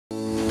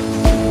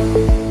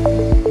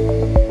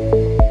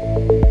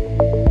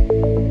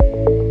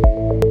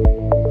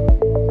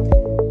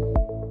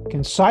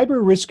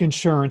cyber risk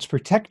insurance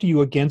protect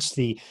you against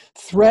the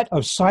threat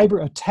of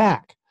cyber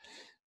attack?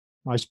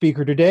 My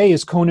speaker today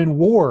is Conan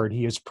Ward.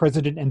 He is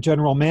President and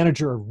General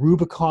Manager of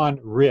RubiQon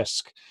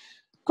Risk.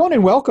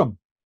 Conan, welcome.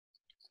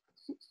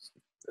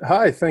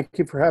 Hi, thank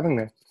you for having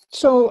me.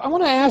 So I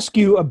want to ask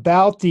you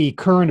about the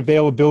current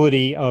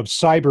availability of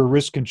cyber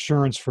risk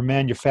insurance for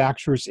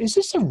manufacturers. Is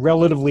this a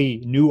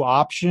relatively new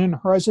option,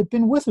 or has it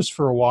been with us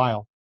for a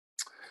while?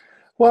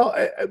 Well,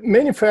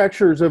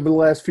 manufacturers over the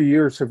last few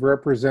years have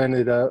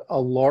represented a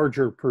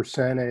larger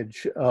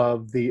percentage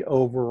of the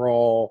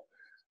overall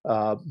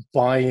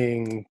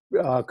buying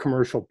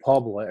commercial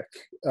public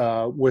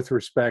with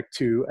respect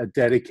to a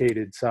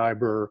dedicated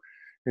cyber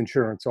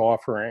insurance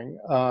offering.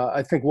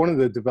 I think one of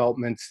the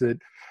developments that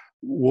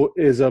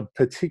is of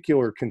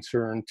particular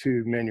concern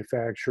to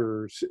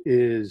manufacturers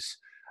is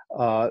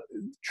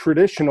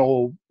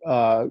traditional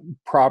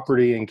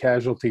property and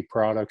casualty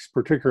products,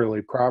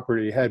 particularly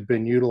property, had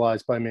been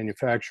utilized by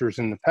manufacturers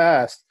in the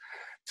past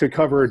to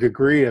cover a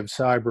degree of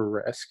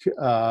cyber risk.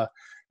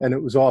 And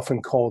it was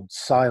often called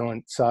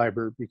silent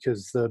cyber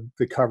because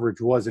the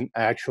coverage wasn't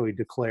actually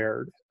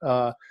declared.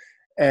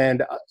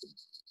 And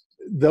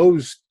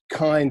those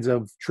kinds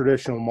of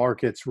traditional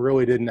markets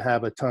really didn't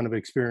have a ton of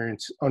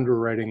experience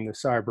underwriting the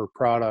cyber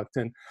product,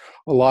 and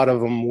a lot of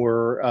them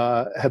were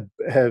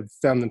have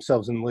found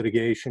themselves in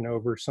litigation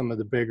over some of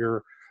the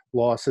bigger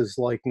losses,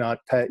 like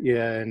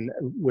NotPetya and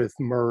with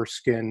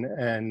Maersk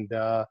and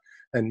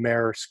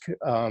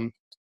Maersk,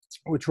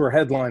 which were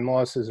headline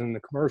losses in the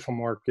commercial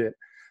market.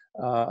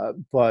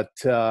 But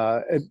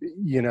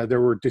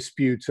there were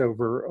disputes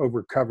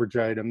over coverage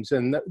items,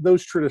 and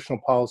those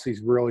traditional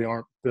policies really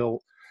aren't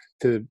built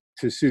to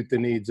suit the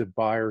needs of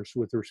buyers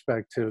with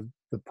respect to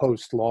the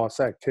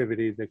post-loss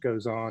activity that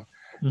goes on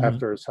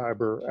after a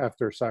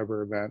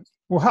cyber event.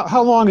 Well,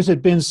 how long has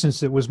it been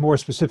since it was more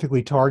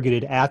specifically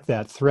targeted at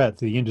that threat,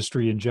 the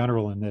industry in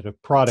general, and that a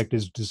product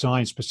is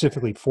designed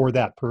specifically for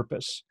that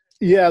purpose?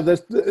 Yeah,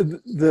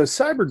 the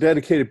cyber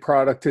dedicated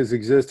product has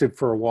existed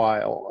for a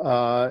while.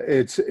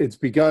 It's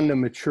begun to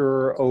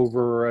mature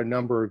over a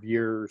number of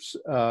years.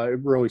 It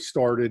really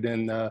started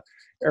in the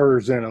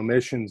errors and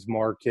omissions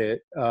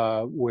market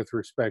with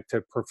respect to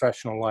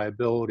professional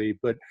liability,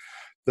 but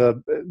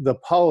the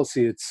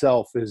policy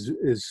itself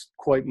is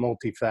quite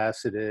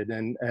multifaceted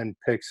and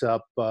picks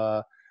up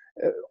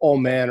all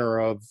manner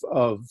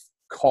of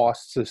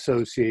costs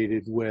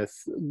associated with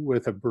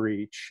a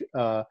breach.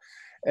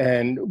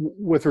 And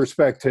with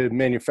respect to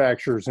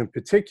manufacturers in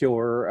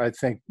particular, I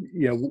think,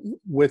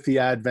 with the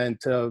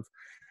advent of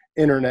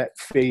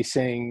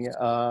internet-facing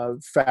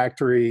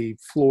factory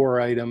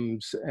floor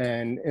items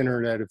and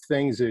Internet of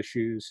Things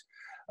issues,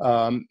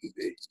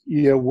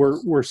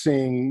 we're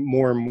seeing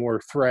more and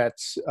more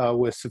threats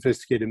with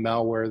sophisticated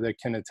malware that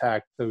can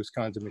attack those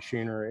kinds of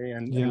machinery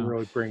and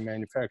really bring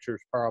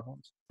manufacturers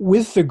problems.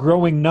 With the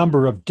growing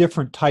number of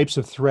different types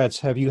of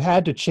threats, have you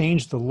had to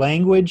change the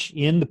language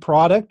in the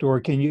product, or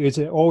is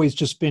it always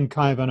just been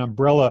kind of an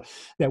umbrella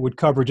that would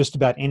cover just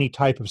about any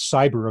type of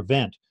cyber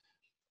event?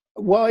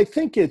 Well, I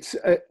think it's,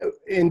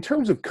 in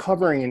terms of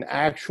covering an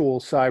actual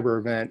cyber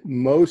event,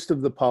 most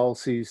of the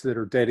policies that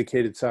are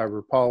dedicated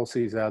cyber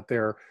policies out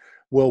there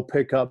will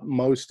pick up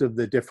most of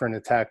the different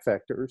attack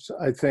vectors.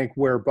 I think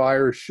where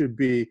buyers should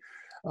be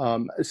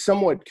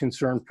somewhat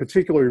concerned,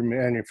 particularly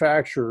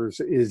manufacturers,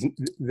 is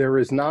there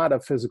is not a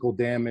physical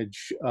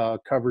damage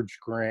coverage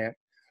grant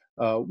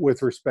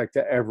with respect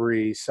to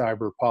every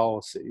cyber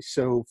policy.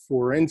 So,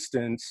 for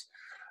instance,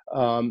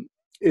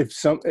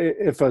 if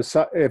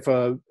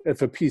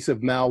a piece of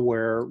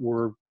malware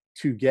were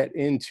to get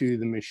into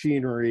the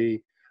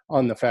machinery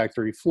on the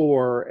factory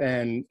floor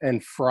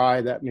and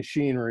fry that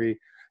machinery,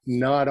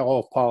 not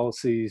all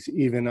policies,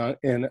 even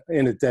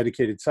in a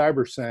dedicated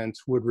cyber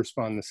sense, would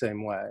respond the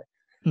same way.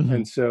 Mm-hmm.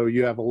 And so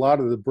you have a lot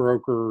of the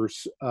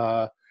brokers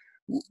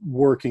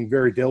working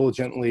very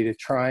diligently to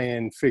try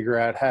and figure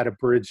out how to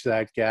bridge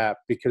that gap,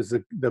 because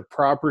the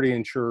property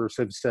insurers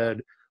have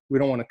said, we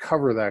don't want to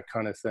cover that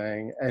kind of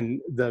thing.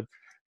 And the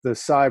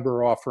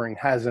cyber offering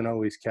hasn't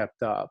always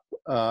kept up.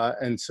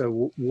 And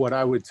so what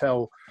I would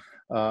tell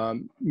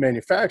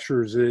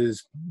manufacturers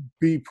is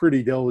be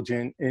pretty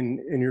diligent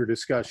in your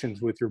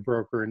discussions with your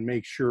broker and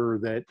make sure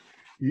that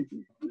you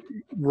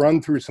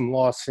run through some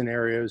loss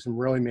scenarios and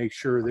really make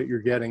sure that you're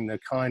getting the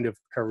kind of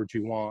coverage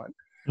you want.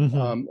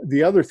 Mm-hmm.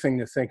 The other thing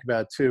to think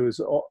about too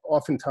is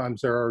oftentimes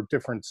there are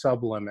different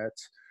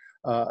sublimits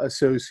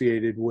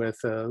associated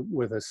with a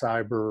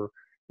cyber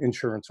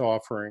insurance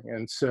offering.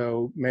 And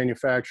so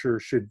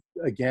manufacturers should,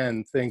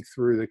 again, think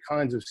through the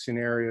kinds of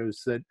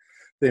scenarios that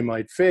they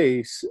might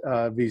face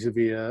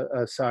vis-a-vis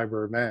a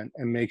cyber event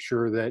and make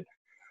sure that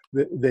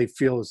they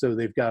feel as though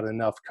they've got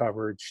enough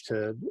coverage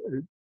to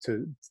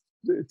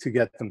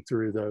get them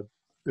through the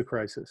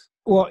crisis.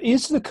 Well,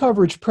 is the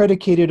coverage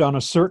predicated on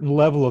a certain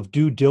level of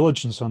due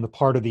diligence on the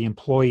part of the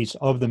employees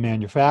of the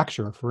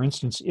manufacturer? For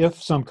instance,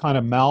 if some kind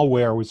of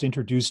malware was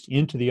introduced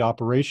into the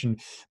operation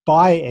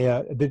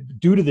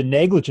due to the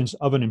negligence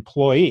of an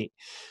employee,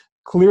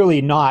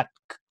 clearly not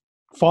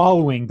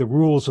following the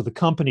rules of the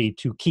company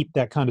to keep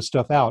that kind of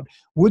stuff out,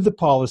 would the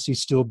policy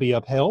still be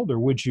upheld, or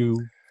would you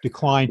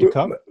decline to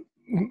cover?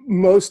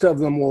 Most of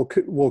them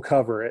will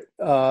cover it.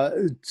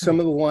 Some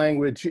of the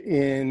language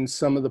in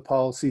some of the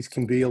policies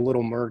can be a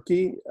little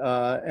murky,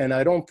 and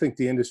I don't think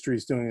the industry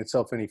is doing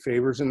itself any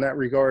favors in that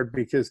regard,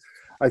 because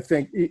I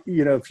think,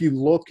 if you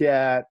look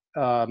at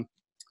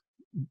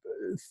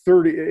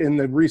 30 in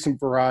the recent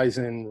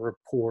Verizon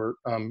report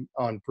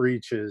on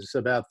breaches,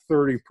 about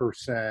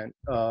 30%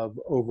 of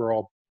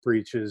overall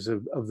breaches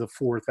of the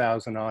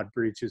 4,000 odd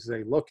breaches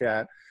they look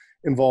at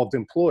involved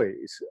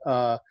employees.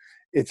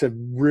 It's a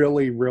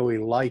really, really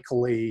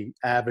likely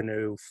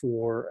avenue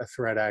for a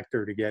threat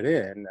actor to get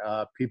in.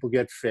 People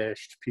get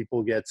phished,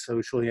 people get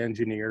socially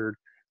engineered,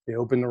 they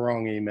open the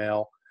wrong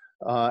email.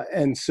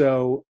 And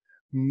so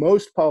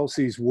most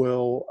policies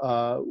will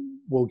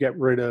get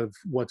rid of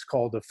what's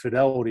called a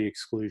fidelity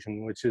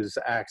exclusion, which is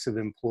acts of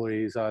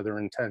employees, either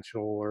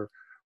intentional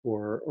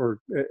or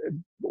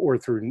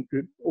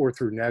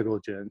through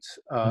negligence,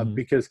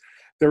 because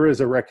there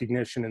is a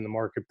recognition in the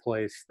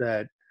marketplace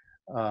that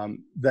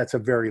that's a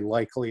very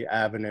likely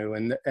avenue,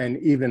 and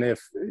even if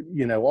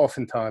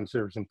oftentimes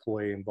there's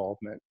employee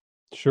involvement.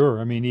 Sure.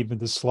 I mean, even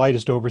the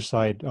slightest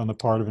oversight on the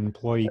part of an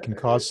employee can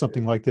cause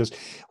something like this.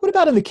 What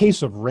about in the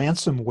case of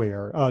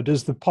ransomware?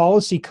 Does the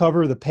policy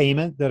cover the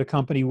payment that a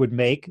company would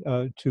make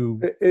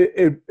to?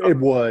 It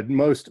would.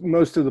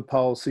 Most of the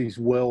policies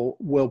will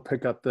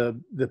pick up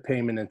the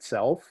payment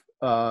itself.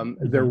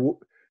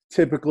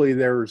 Typically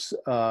there's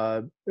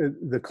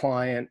the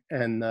client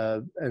and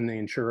the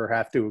insurer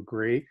have to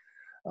agree.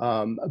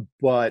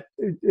 But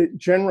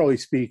generally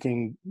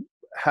speaking,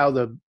 how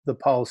the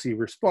policy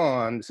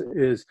responds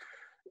is,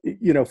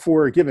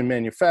 for a given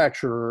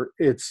manufacturer,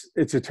 it's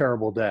a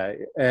terrible day,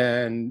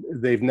 and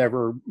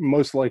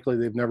most likely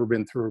they've never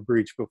been through a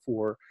breach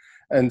before.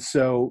 And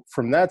so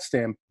from that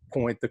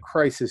standpoint, the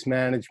crisis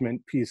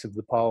management piece of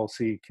the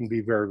policy can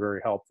be very, very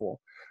helpful.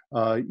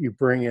 You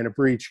bring in a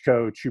breach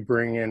coach, you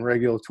bring in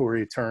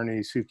regulatory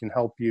attorneys who can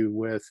help you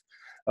with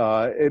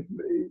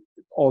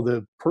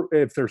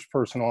if there's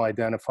personal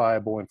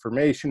identifiable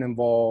information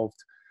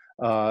involved,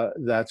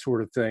 that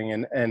sort of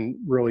thing, and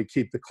really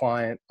keep the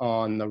client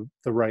on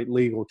the right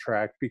legal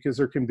track, because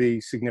there can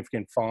be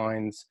significant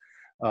fines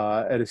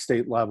at a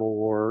state level,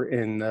 or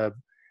in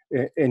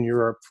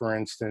Europe, for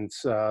instance,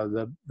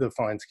 the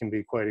fines can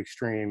be quite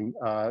extreme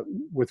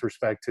with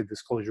respect to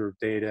disclosure of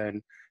data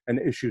and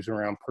issues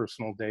around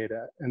personal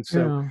data. And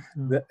so,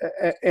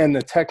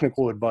 the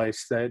technical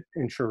advice that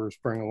insurers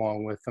bring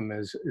along with them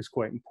is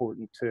quite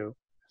important too.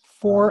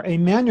 For a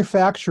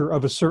manufacturer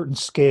of a certain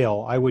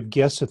scale, I would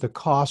guess that the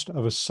cost of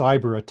a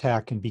cyber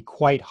attack can be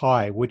quite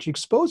high, which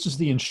exposes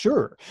the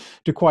insurer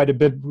to quite a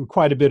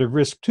bit of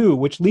risk too,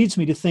 which leads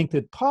me to think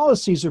that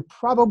policies are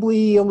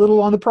probably a little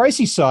on the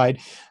pricey side.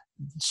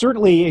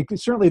 Certainly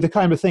the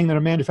kind of thing that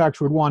a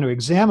manufacturer would want to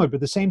examine, but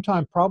at the same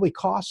time probably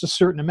costs a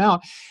certain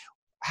amount.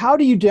 How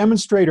do you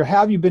demonstrate, or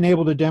have you been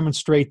able to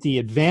demonstrate, the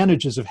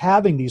advantages of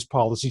having these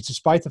policies,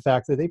 despite the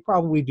fact that they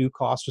probably do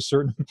cost a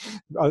certain,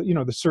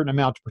 the certain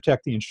amount to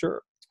protect the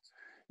insurer?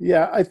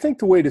 Yeah, I think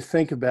the way to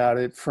think about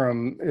it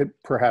from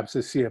perhaps a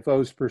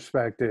CFO's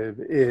perspective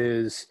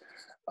is,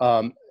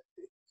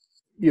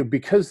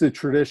 because the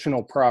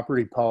traditional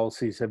property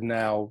policies have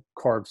now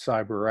carved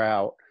cyber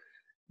out,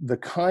 the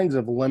kinds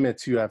of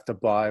limits you have to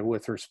buy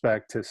with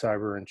respect to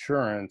cyber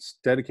insurance,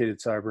 dedicated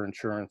cyber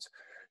insurance,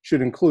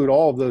 should include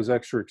all of those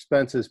extra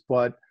expenses,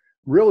 but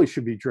really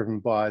should be driven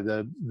by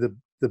the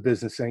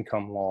business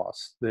income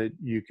loss that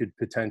you could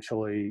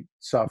potentially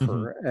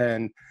suffer.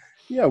 And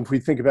if we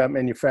think about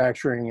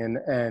manufacturing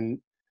and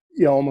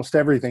almost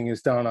everything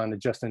is done on a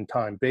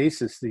just-in-time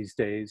basis these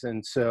days,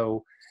 and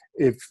so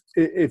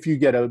if you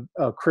get a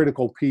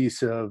critical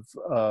piece of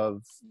a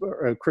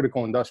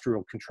critical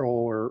industrial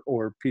control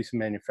or piece of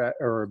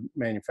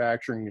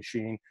manufacturing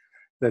machine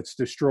that's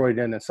destroyed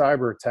in a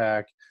cyber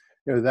attack,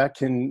 that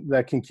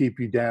can keep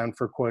you down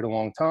for quite a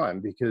long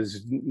time,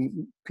 because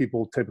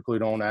people typically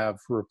don't have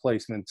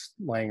replacements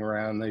laying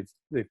around. They've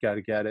got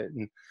to get it,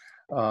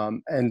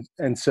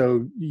 and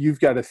so you've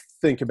got to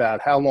think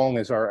about how long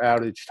is our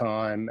outage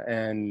time,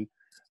 and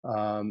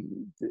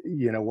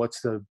what's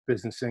the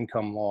business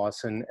income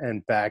loss,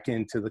 and back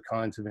into the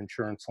kinds of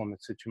insurance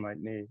limits that you might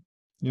need.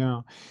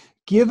 Yeah.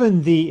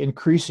 Given the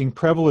increasing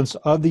prevalence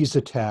of these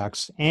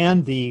attacks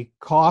and the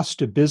cost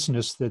to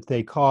business that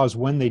they cause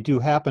when they do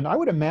happen, I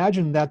would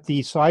imagine that the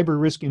cyber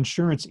risk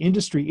insurance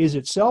industry is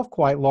itself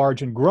quite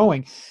large and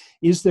growing.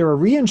 Is there a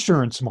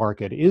reinsurance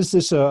market? Is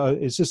this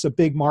a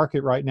big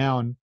market right now?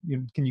 And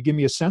can you give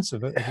me a sense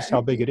of it, just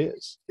how big it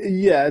is?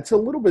 Yeah, it's a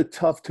little bit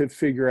tough to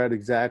figure out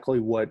exactly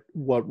what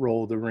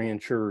role the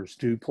reinsurers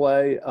do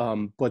play,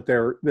 but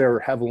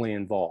they're heavily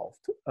involved.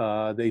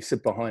 They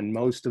sit behind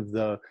most of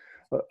the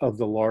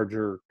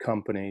larger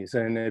companies.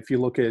 And if you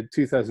look at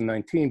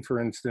 2019, for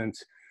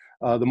instance,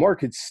 the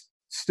market's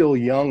still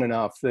young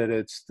enough that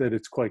it's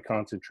quite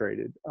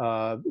concentrated.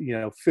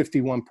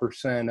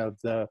 51% of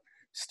the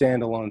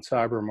standalone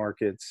cyber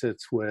market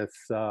sits with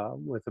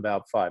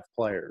about 5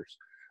 players.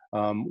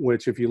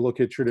 which if you look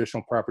at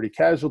traditional property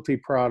casualty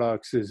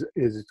products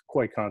is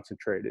quite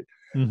concentrated.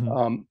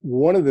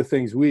 One of the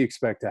things we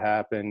expect to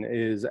happen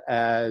is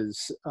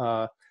as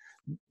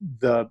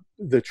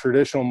the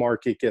traditional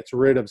market gets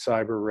rid of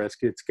cyber risk,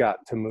 it's got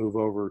to move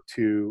over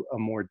to a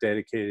more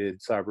dedicated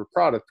cyber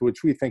product,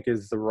 which we think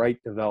is the right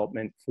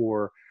development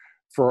for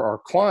our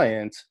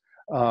clients.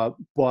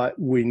 But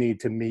we need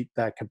to meet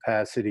that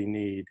capacity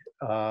need,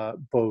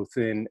 both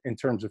in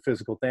terms of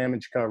physical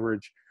damage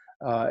coverage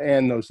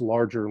and those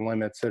larger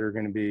limits that are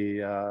going to be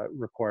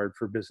required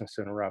for business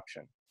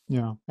interruption.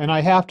 Yeah, and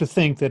I have to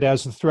think that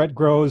as the threat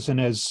grows and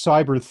as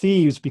cyber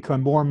thieves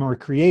become more and more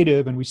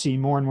creative and we see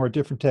more and more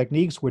different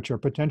techniques which are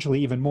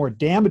potentially even more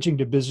damaging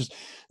to business,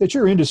 that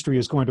your industry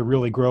is going to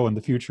really grow in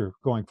the future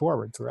going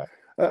forward, correct?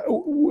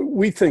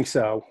 We think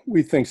so.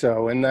 We think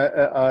so, and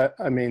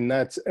I mean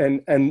that's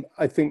and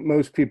I think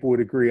most people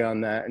would agree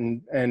on that.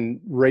 And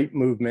rate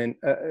movement,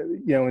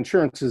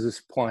 insurance is a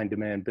supply and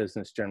demand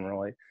business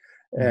generally.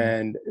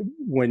 And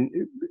when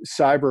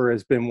cyber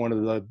has been one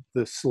of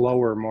the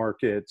slower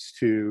markets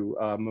to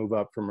move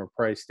up from a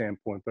price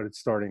standpoint, but it's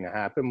starting to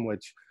happen,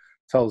 which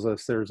tells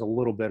us there's a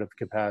little bit of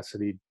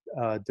capacity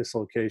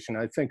dislocation.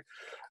 I think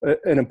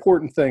an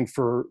important thing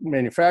for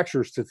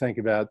manufacturers to think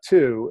about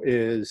too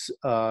is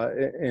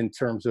in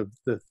terms of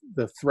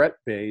the threat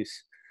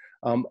base.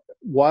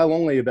 While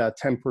only about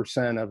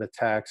 10% of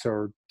attacks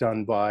are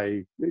done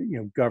by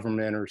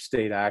government or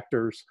state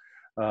actors,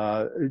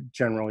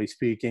 generally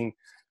speaking,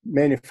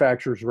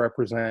 manufacturers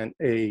represent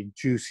a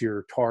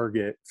juicier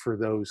target for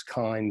those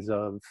kinds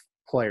of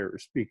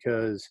players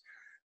because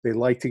they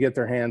like to get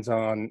their hands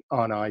on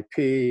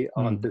IP,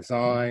 on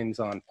designs,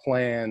 on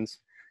plans,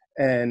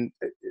 and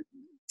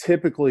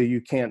typically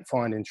you can't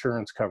find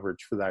insurance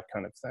coverage for that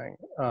kind of thing.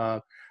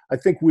 I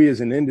think we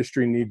as an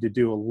industry need to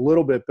do a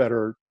little bit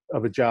better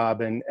of a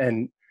job,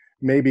 and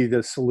maybe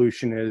the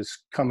solution is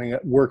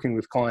working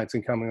with clients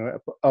and coming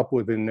up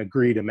with an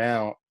agreed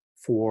amount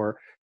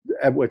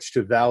at which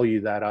to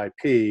value that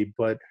IP,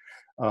 but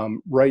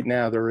right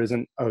now there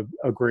isn't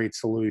a great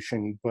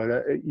solution. But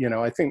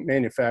I think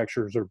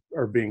manufacturers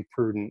are being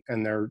prudent,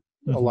 and a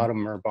lot of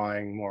them are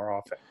buying more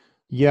often.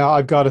 Yeah,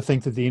 I've got to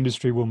think that the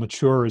industry will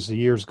mature as the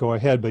years go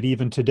ahead, but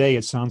even today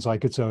it sounds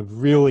like it's a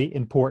really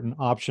important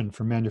option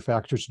for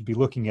manufacturers to be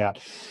looking at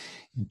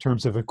in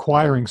terms of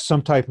acquiring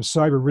some type of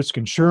cyber risk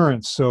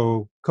insurance.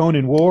 So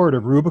Conan Ward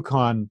of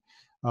RubiQon,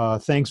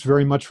 thanks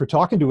very much for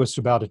talking to us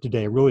about it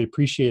today. I really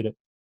appreciate it.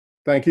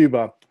 Thank you,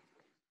 Bob.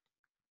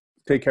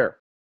 Take care.